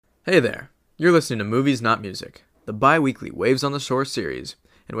Hey there, you're listening to Movies Not Music, the bi-weekly Waves on the Shore series,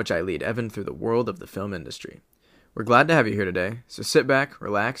 in which I lead Evan through the world of the film industry. We're glad to have you here today, so sit back,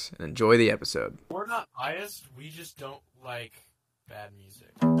 relax, and enjoy the episode. We're not biased, we just don't like bad music.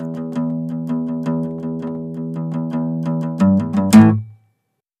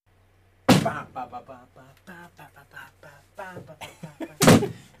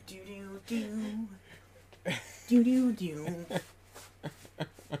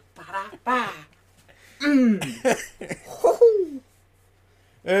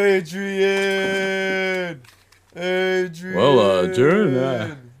 Adrian! Well,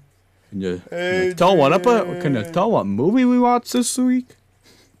 Jaron, can you tell what movie we watched this week?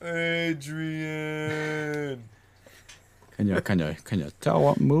 Adrian! Can you tell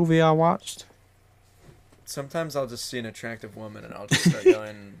what movie I watched? Sometimes I'll just see an attractive woman and I'll just start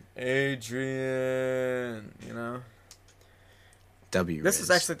going, Adrian, you know? This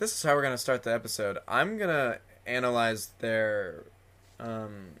is how we're going to start the episode. I'm going to analyze their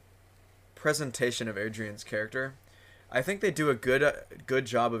presentation of Adrian's character. I think they do a good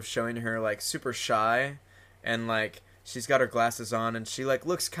job of showing her like super shy, and like she's got her glasses on and she like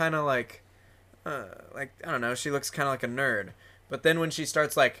looks kind of like I don't know, she looks kind of like a nerd. But then when she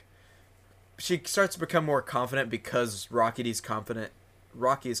starts to become more confident because Rocky is confident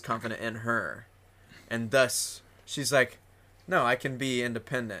in her, and thus she's like, no, I can be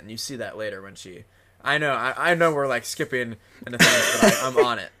independent. And you see that later when she. I know we're like skipping into things, but I'm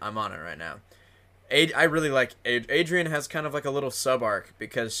on it. I'm on it right now. I really like Adrian has kind of like a little sub arc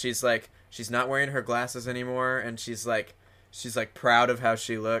because she's not wearing her glasses anymore, and she's like proud of how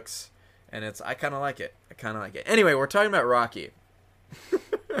she looks, and I kind of like it. Anyway, we're talking about Rocky.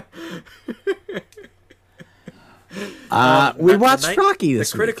 We watched Rocky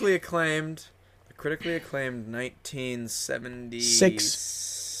this week. The critically acclaimed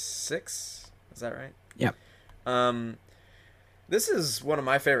 1976. Is that right? Yep. This is one of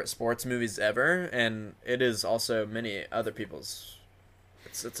my favorite sports movies ever, and it is also many other people's.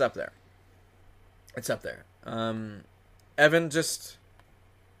 It's up there. It's up there. Evan, just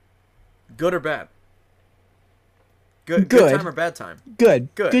good or bad? Good time or bad time?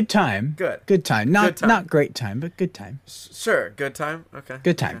 Good time. Good time. Not great time, but good time. Sure, good time. Okay.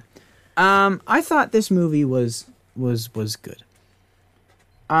 Good time. Okay. I thought this movie was good.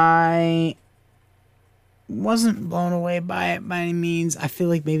 I wasn't blown away by it by any means. I feel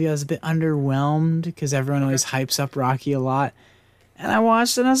like maybe I was a bit underwhelmed because everyone always hypes up Rocky a lot, and I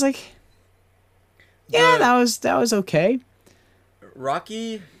watched it and I was like, yeah, that was okay.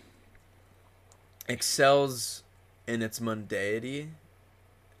 Rocky excels in its mundanity,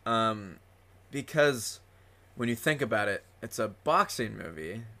 because when you think about it, it's a boxing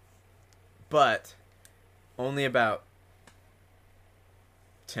movie, but only about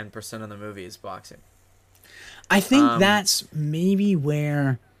 10% of the movie is boxing. I think that's maybe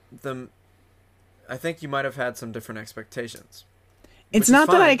where I think you might have had some different expectations. It's not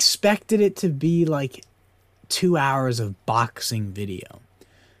that I expected it to be like 2 hours of boxing video,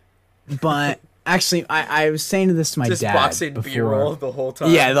 but actually, I was saying this to my dad just boxing before. B-roll the whole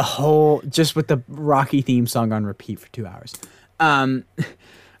time. Yeah, just with the Rocky theme song on repeat for 2 hours. I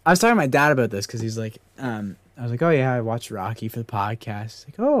was talking to my dad about this because he's like, I was like, oh yeah, I watched Rocky for the podcast. He's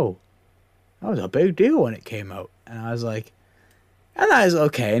like, oh, that was a big deal when it came out, and I was like, I thought it was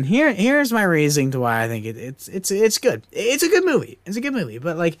okay. And here's my reasoning to why I think it's good. It's a good movie. It's a good movie,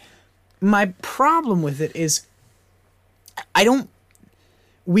 but like my problem with it is,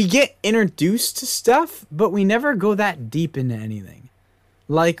 we get introduced to stuff, but we never go that deep into anything.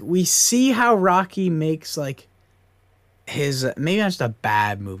 Like, we see how Rocky makes, like, maybe I'm just a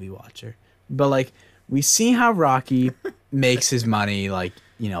bad movie watcher, but, like, we see how Rocky makes his money, like,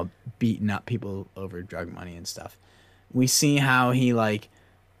 you know, beating up people over drug money and stuff. We see how he, like,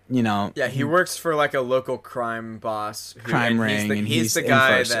 you know... Yeah, he works for, like, a local crime boss. Crime ring, and he's the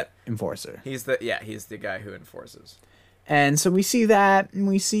guy enforcer. He's the guy who enforces. And so we see that, and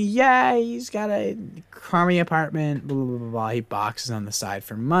we see, yeah, he's got a crummy apartment, blah, blah, blah, blah. He boxes on the side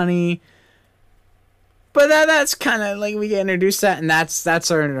for money. But that's kind of, like, we get introduced to that, and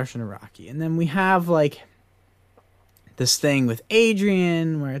that's our introduction to Rocky. And then we have, like, this thing with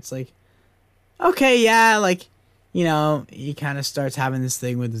Adrian, where it's like, okay, yeah, like, you know, he kind of starts having this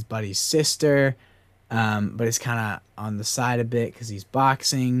thing with his buddy's sister, but it's kind of on the side a bit because he's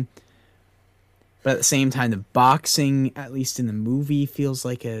boxing. But at the same time, the boxing, at least in the movie, feels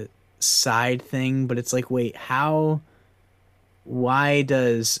like a side thing. But it's like, wait, why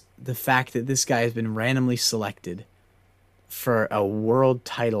does the fact that this guy has been randomly selected for a world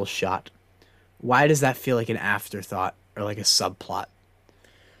title shot, why does that feel like an afterthought or like a subplot?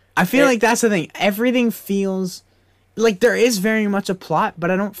 I feel like that's the thing. Everything feels like there is very much a plot, but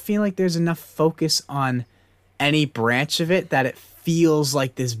I don't feel like there's enough focus on any branch of it that it feels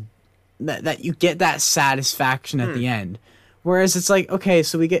like this that you get that satisfaction at the end. Whereas it's like, okay,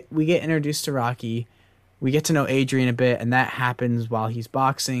 so we get introduced to Rocky, we get to know Adrian a bit, and that happens while he's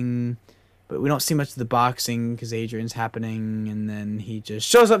boxing, but we don't see much of the boxing because Adrian's happening, and then he just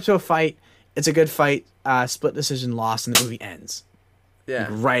shows up to a fight. It's a good fight, split decision loss, and the movie ends. Yeah.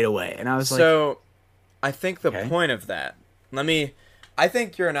 Like, right away. And I was like... So, I think the point of that... I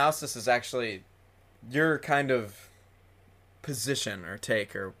think your analysis is actually... Your kind of position or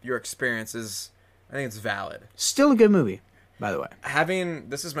take or your experience is... I think it's valid. Still a good movie, by the way.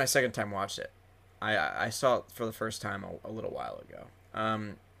 This is my second time watched it. I saw it for the first time a little while ago.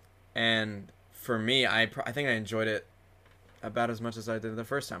 And for me, I think I enjoyed it about as much as I did the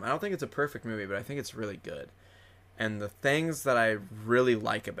first time. I don't think it's a perfect movie, but I think it's really good. And the things that I really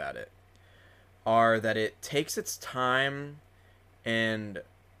like about it are that it takes its time, and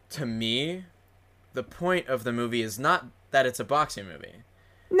to me, the point of the movie is not that it's a boxing movie.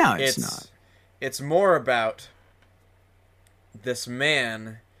 No, it's not. It's more about this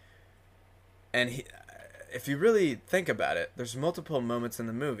man, and if you really think about it, there's multiple moments in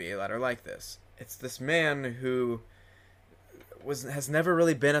the movie that are like this. It's this man who has never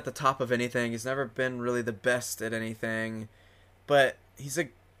really been at the top of anything. He's never been really the best at anything, but he's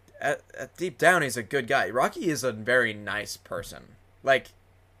at deep down he's a good guy. Rocky is a very nice person. Like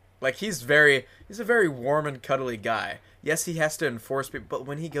he's a very warm and cuddly guy. Yes, he has to enforce people, but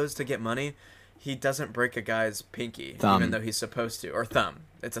when he goes to get money, he doesn't break a guy's pinky, even though he's supposed to, or thumb.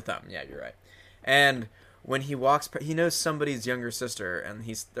 It's a thumb. Yeah, you're right. And when he walks, he knows somebody's younger sister, and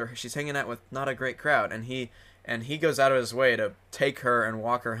she's hanging out with not a great crowd, and he goes out of his way to take her and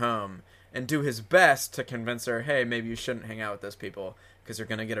walk her home and do his best to convince her, hey, maybe you shouldn't hang out with those people because you're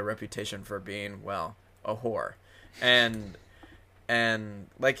going to get a reputation for being, well, a whore. And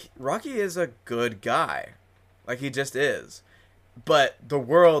like, Rocky is a good guy. Like, he just is. But the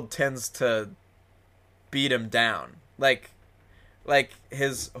world tends to beat him down. Like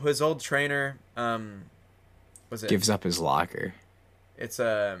his old trainer, was it? Gives up his locker. It's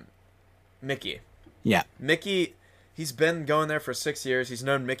Mickey. Yeah. Mickey, he's been going there for 6 years. He's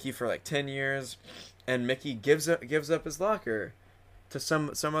known Mickey for like 10 years, and Mickey gives up his locker to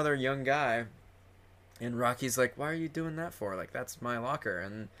some other young guy, and Rocky's like, "Why are you doing that for? Like, that's my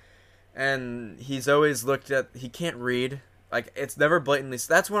locker." And he's always looked at, he can't read. Like, it's never blatantly,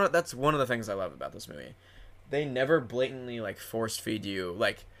 that's one of the things I love about this movie. They never blatantly like force feed you.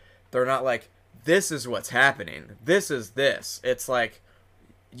 Like, they're not like, this is what's happening. This is this. It's like,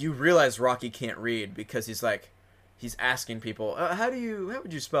 you realize Rocky can't read because he's asking people, how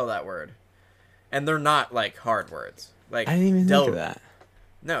would you spell that word? And they're not like hard words. Like, I didn't even think of that.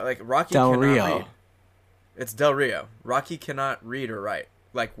 No, like Rocky Del cannot Rio. read. It's Del Rio. Rocky cannot read or write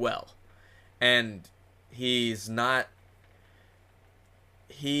like well, and he's not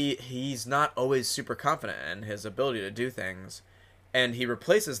always super confident in his ability to do things, and he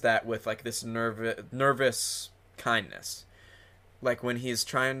replaces that with like this nervous kindness. Like when he's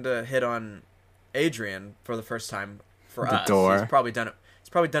trying to hit on Adrian for the first time for us. Door. He's probably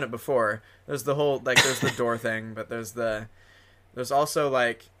done it before. There's the whole there's the door thing, but there's also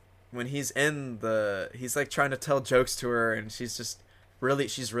like when he's like trying to tell jokes to her, and she's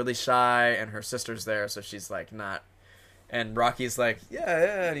really shy, and her sister's there, so she's like not. And Rocky's like,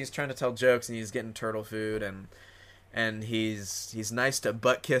 yeah, and he's trying to tell jokes, and he's getting turtle food, and he's nice to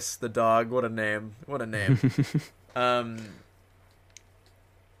butt kiss the dog. What a name.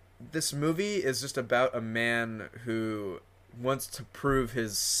 This movie is just about a man who wants to prove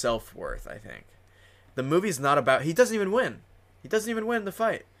his self-worth, I think. The movie's not about, he doesn't even win the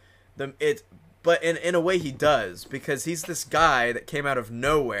fight. But in a way he does, because he's this guy that came out of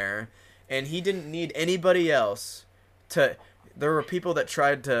nowhere, and he didn't need anybody else to. There were people that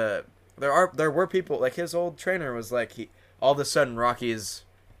tried to. There were people, like his old trainer was like, all of a sudden Rocky's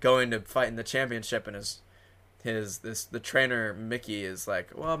going to fight in the championship, and the trainer Mickey is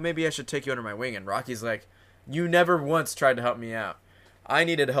like, well, maybe I should take you under my wing, and Rocky's like, you never once tried to help me out. I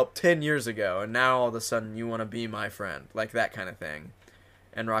needed help 10 years ago, and now all of a sudden you want to be my friend, like that kind of thing.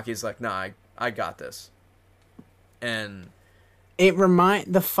 And Rocky's like, nah, I got this. And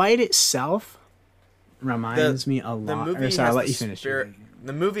the fight itself reminds me a lot. The movie I'll let you finish.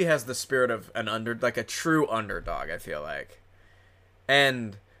 The movie has the spirit of like a true underdog, I feel like.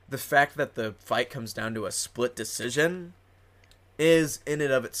 And the fact that the fight comes down to a split decision is in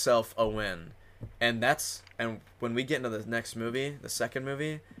and of itself a win. And when we get into the next movie, the second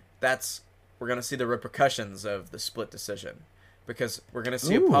movie, we're going to see the repercussions of the split decision. because we're gonna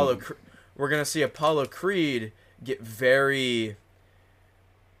see Ooh. Apollo Creed get very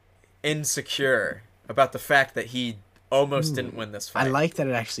insecure about the fact that he almost didn't win this fight. I like that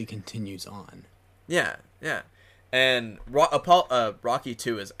it actually continues on. Yeah, yeah. And Rocky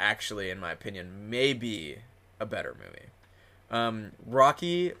 2 is actually, in my opinion, maybe a better movie.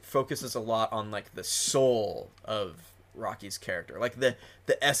 Rocky focuses a lot on like the soul of Rocky's character, like the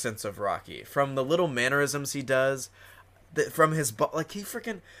essence of Rocky, from the little mannerisms he does, from his ball. Like he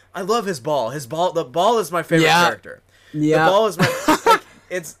freaking, I love his ball. The ball is my favorite character. Yeah, the ball is my. Like,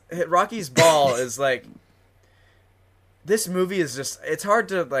 it's Rocky's ball is like. This movie is just, it's hard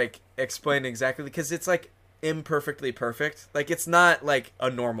to like explain exactly because it's like imperfectly perfect. Like it's not like a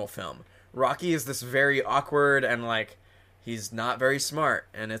normal film. Rocky is this very awkward and like he's not very smart,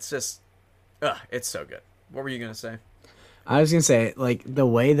 and it's just it's so good. What were you going to say? I was gonna say, like, the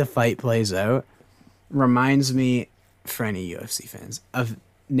way the fight plays out reminds me, for any UFC fans, of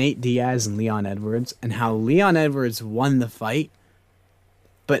Nate Diaz and Leon Edwards, and how Leon Edwards won the fight,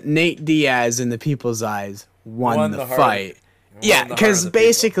 but Nate Diaz, in the people's eyes, won the fight. Yeah, because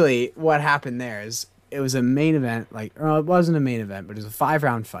basically what happened there is it was a main event, or it wasn't a main event, but it was a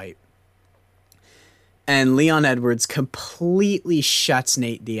 5-round fight. And Leon Edwards completely shuts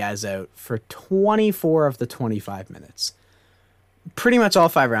Nate Diaz out for 24 of the 25 minutes. Pretty much all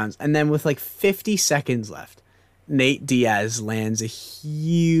 5 rounds. And then with like 50 seconds left, Nate Diaz lands a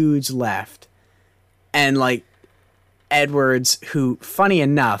huge left. And like Edwards, who, funny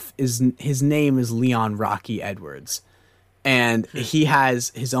enough, his name is Leon Rocky Edwards. And he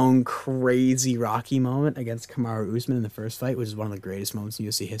has his own crazy Rocky moment against Kamaru Usman in the first fight, which is one of the greatest moments in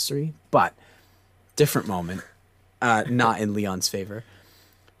UFC history. But different moment, not in Leon's favor.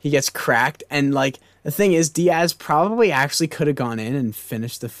 He gets cracked, and like the thing is, Diaz probably actually could have gone in and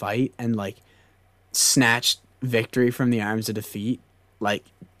finished the fight and like snatched victory from the arms of defeat, like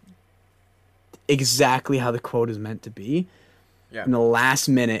exactly how the quote is meant to be. Yeah. In the last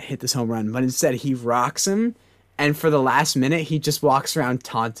minute, hit this home run, but instead he rocks him, and for the last minute, he just walks around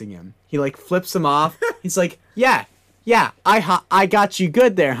taunting him. He like flips him off. He's like, "Yeah, I got you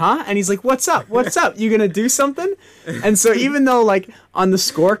good there, huh?" And he's like, "What's up? What's up? You gonna do something?" And so even though like on the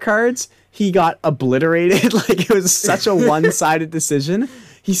scorecards he got obliterated, like it was such a one-sided decision,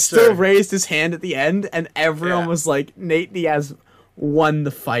 he still raised his hand at the end, and everyone was like, "Nate Diaz won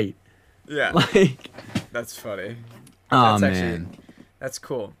the fight." Yeah, like that's funny. Oh that's man, that's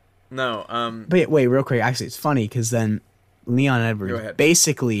cool. No, but wait, real quick. Actually, it's funny because then Leon Edwards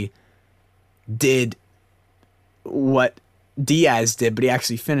basically did what Diaz did, but he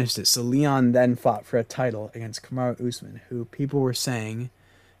actually finished it. So Leon then fought for a title against Kamaru Usman, who people were saying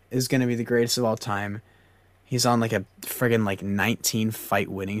is going to be the greatest of all time. He's on like a friggin' like 19 fight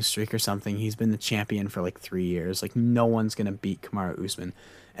winning streak or something. He's been the champion for like 3 years. Like no one's going to beat Kamaru Usman.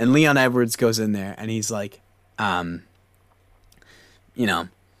 And Leon Edwards goes in there and he's like, you know,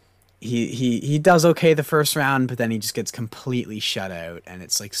 he does okay the first round, but then he just gets completely shut out, and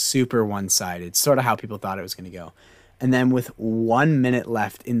it's like super one-sided, sort of how people thought it was going to go. And then with 1 minute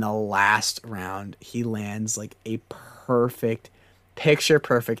left in the last round, he lands like a picture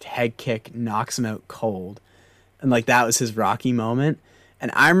perfect head kick, knocks him out cold. And like that was his Rocky moment. And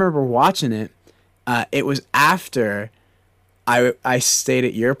I remember watching it. It was after I stayed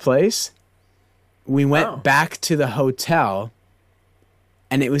at your place. We went back to the hotel,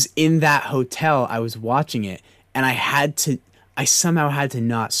 and it was in that hotel I was watching it, and I somehow had to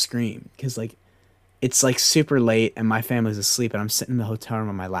not scream because like it's like super late and my family's asleep and I'm sitting in the hotel room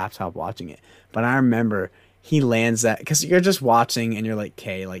on my laptop watching it. But I remember he lands that, because you're just watching and you're like,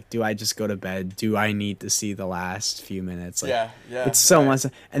 okay, like, do I just go to bed? Do I need to see the last few minutes? Like, yeah. It's so much.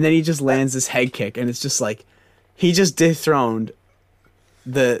 And then he just lands this head kick, and it's just like, he just dethroned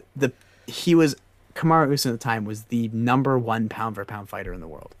Kamaru Usman at the time was the #1 pound for pound fighter in the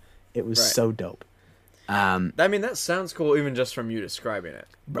world. It was so dope. I mean, that sounds cool even just from you describing it.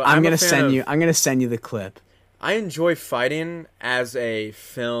 But I'm gonna send you the clip. I enjoy fighting as a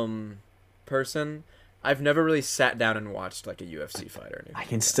film person. I've never really sat down and watched like a UFC fight or anything. I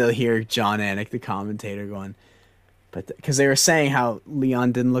can still hear John Anik, the commentator, going, but because they were saying how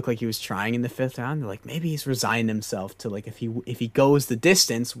Leon didn't look like he was trying in the 5th round. They're like, maybe he's resigned himself to like if he goes the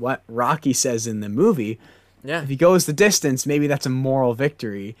distance, what Rocky says in the movie. Yeah. If he goes the distance, maybe that's a moral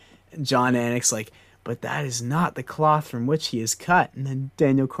victory. And John Anik's like, but that is not the cloth from which he is cut. And then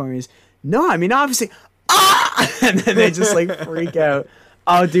Daniel Cormier's, no, I mean obviously, and then they just like freak out.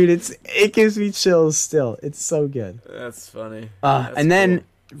 Oh, dude, it gives me chills still. It's so good. That's funny. And then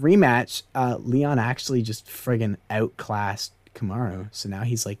rematch, Leon actually just friggin' outclassed Kamaru. So now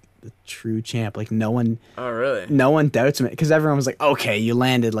he's like the true champ. Like no Oh, really? one doubts him because everyone was like, okay, you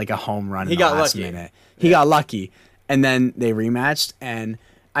landed like a home run in the got last lucky. minute. He got lucky, and then they rematched. And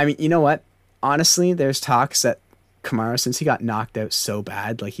I mean, you know what? Honestly, there's talks that Kamaru, since he got knocked out so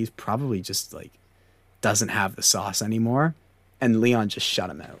bad, like he's probably just like doesn't have the sauce anymore, and Leon just shut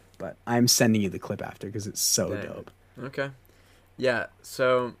him out. But I'm sending you the clip after because it's so Dang. dope. Okay. Yeah,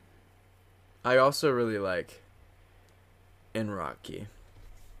 so I also really like in Rocky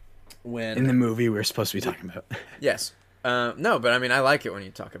when In the movie we're supposed to be talking about. yes. No, but I mean I like it when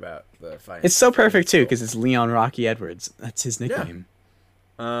you talk about the fighting. It's so perfect too because it's Leon Rocky Edwards. That's his nickname.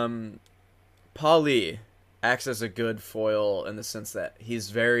 Paul Lee acts as a good foil in the sense that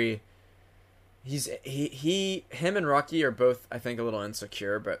him and Rocky are both, I think, a little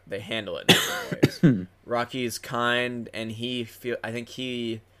insecure, but they handle it in different ways. Rocky's kind, and I think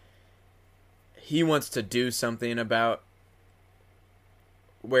he wants to do something about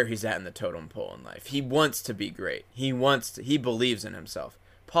where he's at in the totem pole in life. He wants to be great. He believes in himself.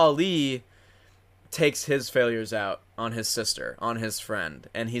 Paul Lee takes his failures out on his sister, on his friend,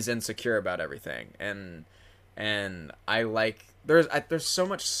 and he's insecure about everything. And I like there's so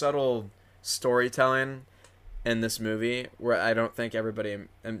much subtle storytelling in this movie where I don't think everybody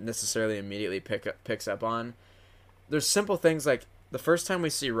necessarily immediately picks up on. There's simple things like the first time we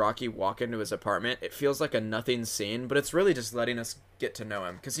see Rocky walk into his apartment, it feels like a nothing scene, but it's really just letting us get to know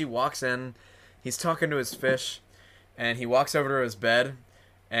him because he walks in, he's talking to his fish, and he walks over to his bed,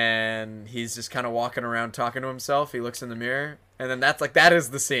 and he's just kind of walking around talking to himself. He looks in the mirror, and then that is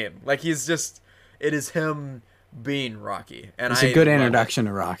the scene. Like it is him being Rocky, and It's a good introduction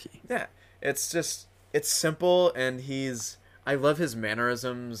to Rocky. Yeah, it's simple, and I love his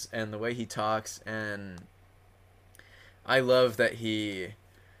mannerisms and the way he talks, and I love that he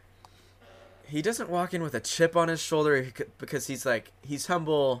doesn't walk in with a chip on his shoulder because he's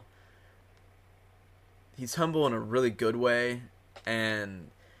humble. He's humble in a really good way, and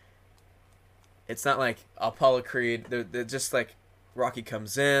it's not like Apollo Creed. They're just like Rocky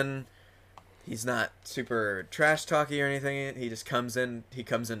comes in. He's not super trash talky or anything. He just comes in. He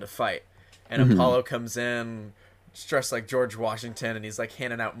comes in to fight, and Apollo comes in dressed like George Washington, and he's like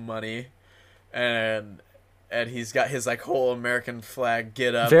handing out money, and he's got his like whole American flag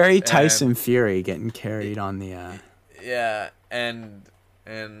get up. Very Tyson Fury getting carried on the. Yeah, and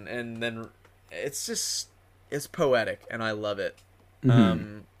then it's poetic, and I love it.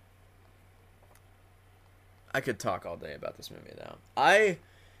 I could talk all day about this movie though.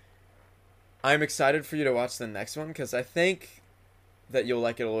 I'm excited for you to watch the next one because I think that you'll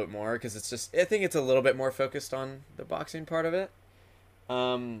like it a little bit more because I think it's a little bit more focused on the boxing part of it.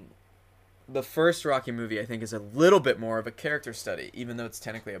 The first Rocky movie I think is a little bit more of a character study, even though it's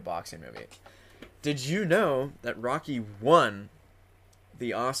technically a boxing movie. Did you know that Rocky won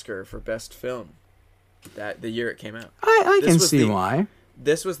the Oscar for Best Film the year it came out? I can see why.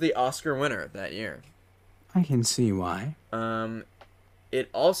 This was the Oscar winner that year. I can see why. It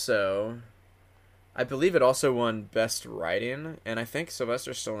also, I believe it also won Best Writing, and I think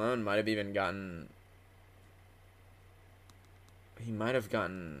Sylvester Stallone might have even gotten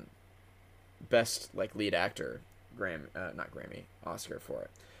Best like lead actor Oscar for it.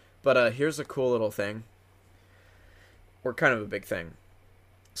 But here's a cool little thing, or kind of a big thing.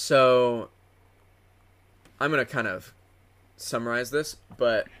 So I'm gonna kind of summarize this,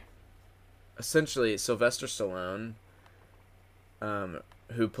 but essentially Sylvester Stallone,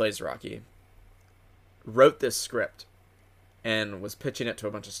 who plays Rocky, wrote this script and was pitching it to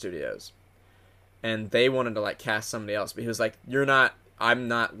a bunch of studios, and they wanted to like cast somebody else, but he was like, I'm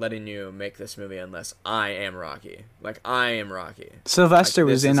not letting you make this movie unless I am Rocky. Like, I am Rocky. Sylvester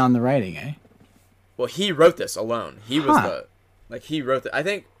was in on the writing, eh? Well, he wrote this alone. He was he wrote it. I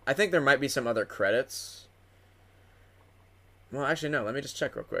think there might be some other credits. Well, actually, no. Let me just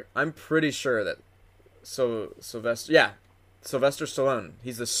check real quick. I'm pretty sure that Sylvester Stallone,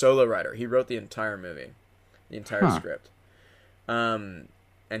 he's the solo writer. He wrote the entire movie, the entire script. And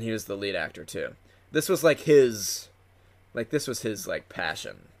he was the lead actor, too. This was his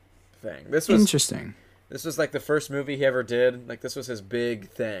passion thing. This was interesting. This was like the first movie he ever did. Like, this was his big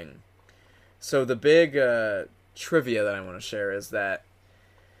thing. So the big trivia that I want to share is that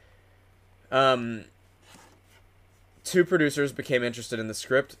two producers became interested in the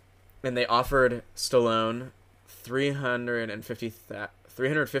script, and they offered Stallone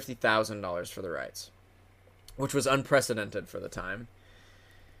 $350,000 for the rights, which was unprecedented for the time.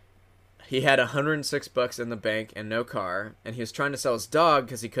 He had $106 in the bank and no car, and he was trying to sell his dog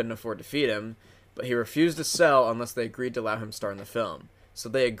because he couldn't afford to feed him, but he refused to sell unless they agreed to allow him to star in the film. So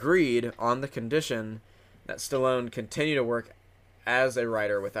they agreed on the condition that Stallone continue to work as a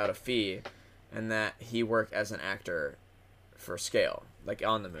writer without a fee, and that he worked as an actor for scale, like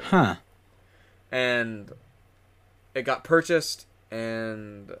on the movie. Huh. And it got purchased,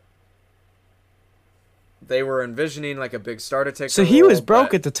 and they were envisioning like a big star to take. So he was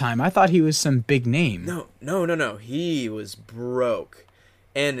broke at the time. I thought he was some big name. No. He was broke.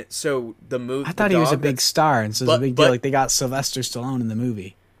 And so the movie... I thought he was a big star, and so it was a big deal. Like, they got Sylvester Stallone in the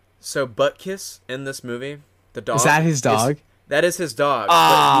movie. So Butt Kiss in this movie, the dog... Is that his dog? That is his dog.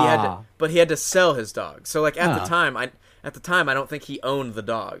 Ah. But he had to sell his dog. So, like, at the time, I don't think he owned the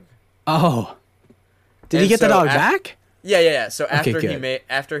dog. Oh. Did he get the dog back? Yeah. So after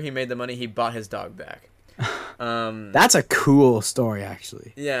he made the money, he bought his dog back. That's a cool story,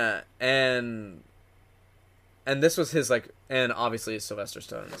 actually. Yeah, and this was his, like, and obviously Sylvester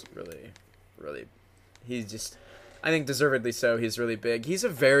Stallone is really, he's just, I think deservedly so, he's really big. He's a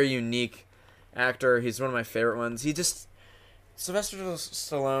very unique actor. He's one of my favorite ones. Sylvester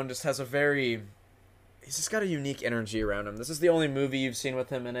Stallone just has he's just got a unique energy around him. This is the only movie you've seen with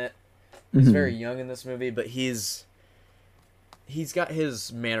him in it. He's very young in this movie, but he's got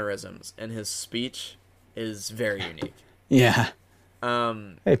his mannerisms, and his speech is very unique. Yeah.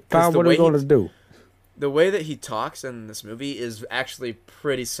 Hey, pal, what are we going to do? The way that he talks in this movie is actually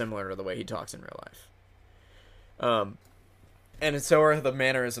pretty similar to the way he talks in real life. And so are the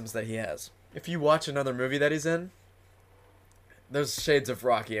mannerisms that he has. If you watch another movie that he's in, there's shades of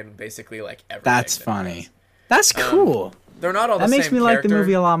Rocky in basically like everything. That's funny. That's cool. They're not all the same. That makes me like the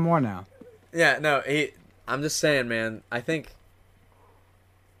movie a lot more now. Yeah, no, I'm just saying, man. I think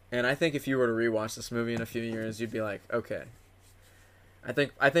if you were to rewatch this movie in a few years, you'd be like, okay.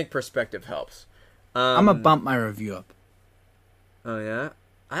 I think perspective helps. I'm gonna bump my review up. Oh yeah,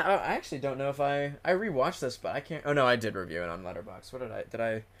 I actually don't know if I rewatched this, but I can't. Oh no, I did review it on Letterboxd. What did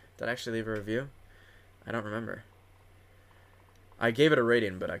I actually leave a review? I don't remember. I gave it a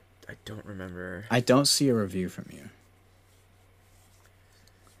rating, but I don't remember. I don't see a review from you.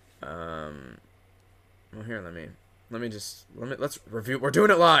 Well, here, let's review. We're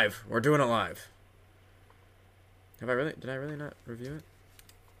doing it live. Did I really not review it?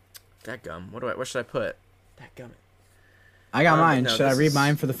 Dadgum. What should I put? Dadgum. I got mine. Should I read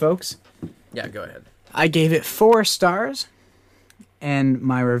mine for the folks? Yeah, go ahead. I gave it 4 stars, and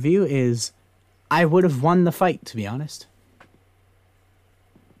my review is, I would have won the fight, to be honest.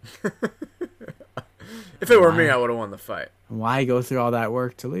 If it were me, I would have won the fight. Why go through all that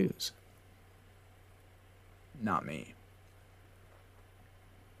work to lose? Not me.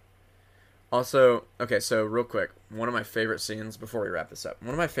 Also, okay, so real quick, one of my favorite scenes, before we wrap this up,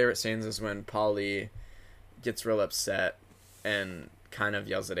 one of my favorite scenes is when Paul Lee gets real upset and kind of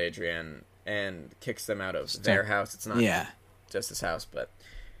yells at Adrian and kicks them out of their house. It's not just his house, but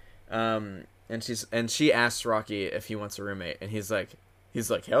and she asks Rocky if he wants a roommate, and he's like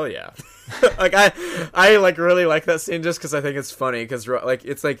hell yeah. Like I like really like that scene just because I think it's funny because like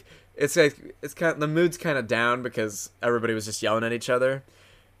it's kind of, the mood's kind of down because everybody was just yelling at each other.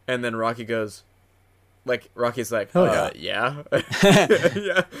 And then Rocky's like, yeah. Yeah.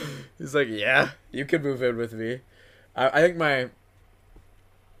 He's like, yeah, you could move in with me. I think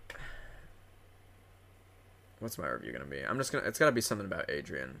what's my review going to be? It's got to be something about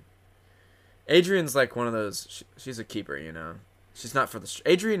Adrian. Adrian's like one of those, she's a keeper, you know? She's not for the,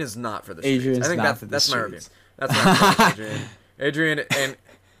 Adrian is not for the streets. Adrian's I think not for the that's streets. my review. That's my review, Adrian. Adrian, and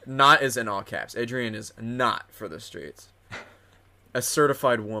not is in all caps. Adrian is not for the streets. A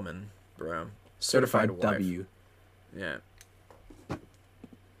certified woman, bro. Certified wife. W. Yeah.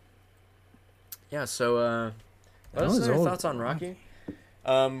 Yeah, so, let us know your thoughts on Rocky.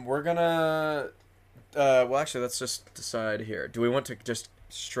 We're gonna, well, actually, let's just decide here. Do we want to just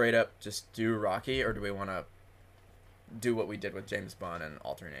straight up just do Rocky, or do we want to do what we did with James Bond and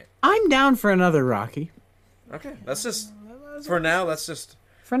alternate? I'm down for another Rocky. Okay, let's just, for now, let's keep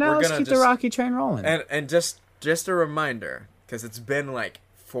the Rocky train rolling. And just a reminder, because it's been like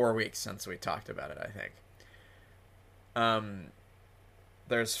 4 weeks since we talked about it, I think.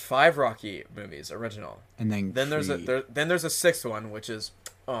 There's 5 Rocky movies, original. And then there's a 6th one, which is,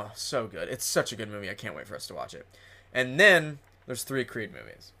 oh, so good. It's such a good movie. I can't wait for us to watch it. And then there's 3 Creed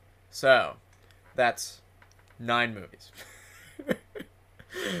movies. So, that's 9 movies.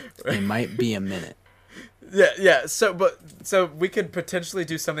 It might be a minute. Yeah. So we could potentially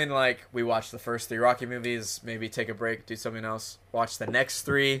do something like we watch the first 3 Rocky movies, maybe take a break, do something else, watch the next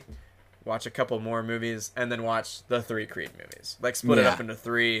 3, watch a couple more movies, and then watch the 3 Creed movies. Like split it up into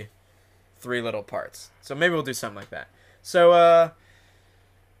 3 little parts. So maybe we'll do something like that. So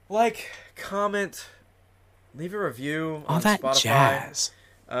like, comment, leave a review on all that Spotify. Jazz.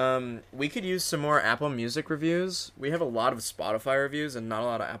 We could use some more Apple Music reviews. We have a lot of Spotify reviews and not a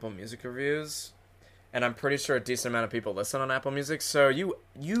lot of Apple Music reviews. And I'm pretty sure a decent amount of people listen on Apple Music. So you.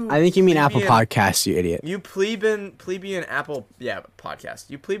 I think you mean Apple Podcasts, you idiot. You plebeian Apple, podcast.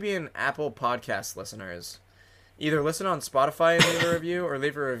 You plebeian Apple Podcast listeners. Either listen on Spotify and leave a review, or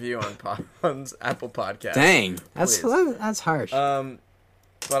leave a review on Apple Podcasts. Dang, that's harsh.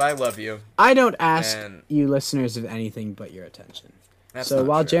 But I love you. I don't ask you listeners of anything but your attention. So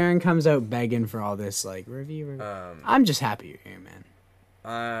while Jaron comes out begging for all this like review, I'm just happy you're here,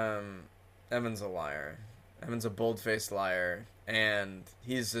 man. Evan's a liar. Evan's a bold-faced liar, and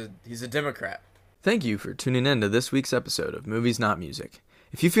he's a Democrat. Thank you for tuning in to this week's episode of Movies Not Music.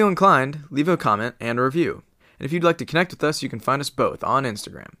 If you feel inclined, leave a comment and a review. And if you'd like to connect with us, you can find us both on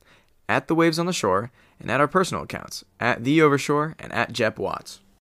Instagram, @TheWavesOnTheShore, and at our personal accounts, @TheOvershore and @JepWatts.